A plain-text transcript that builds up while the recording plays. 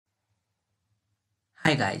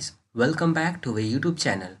Hi guys, welcome back to our YouTube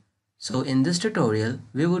channel. So in this tutorial,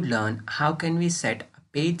 we would learn how can we set a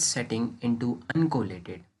page setting into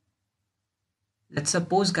Uncollated. Let's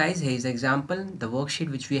suppose guys, here is example, the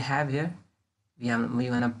worksheet which we have here. We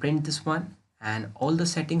want to print this one and all the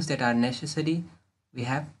settings that are necessary we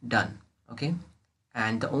have done. Okay.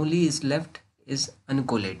 And the only is left is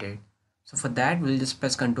Uncollated. So for that, we'll just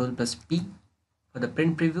press Ctrl plus P for the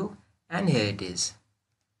print preview and here it is.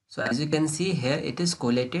 So as you can see here it is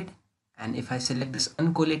collated, and if I select this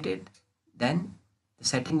uncollated, then the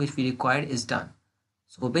setting which we required is done.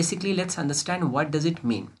 So basically let's understand what does it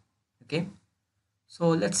mean. Okay, so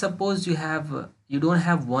let's suppose you don't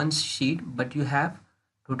have one sheet but you have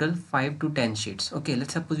total 5 to 10 sheets. Okay,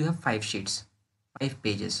 let's suppose you have 5 sheets, 5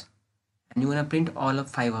 pages, and you want to print all of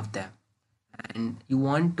 5 of them, and you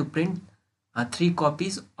want to print 3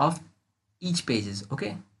 copies of each pages.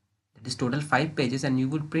 Okay, that is total 5 pages and you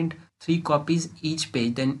will print 3 copies each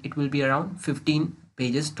page, then it will be around 15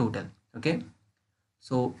 pages total. Okay,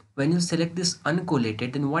 so when you select this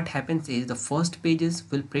uncollated, then what happens is the first pages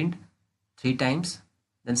will print 3 times,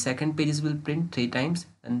 then second pages will print 3 times,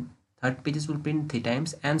 and third pages will print 3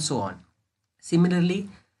 times, and so on. Similarly,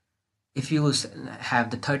 if you have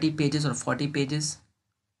the 30 pages or 40 pages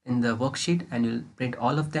in the worksheet and you'll print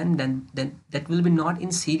all of them, then that will be not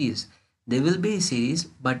in series. They will be series,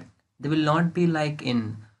 but they will not be like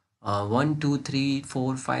in 1 2 3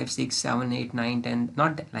 4 5 6 7 8 9 10,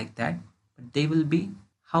 not like that, but they will be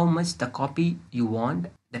how much the copy you want,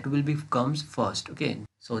 that will be comes first. Okay,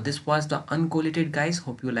 so this was the uncollated guys.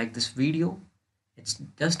 Hope you like this video. It's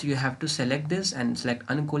just you have to select this and select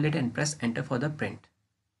uncollated and press enter for the print.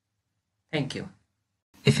 Thank you.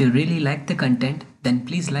 If you really like the content, then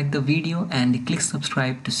please like the video and click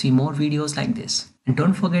subscribe to see more videos like this. And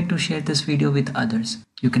don't forget to share this video with others.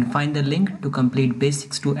 You can find the link to complete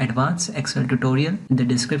basics to advanced Excel tutorial in the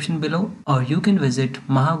description below, or you can visit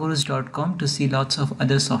mahagurus.com to see lots of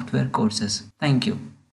other software courses. Thank you.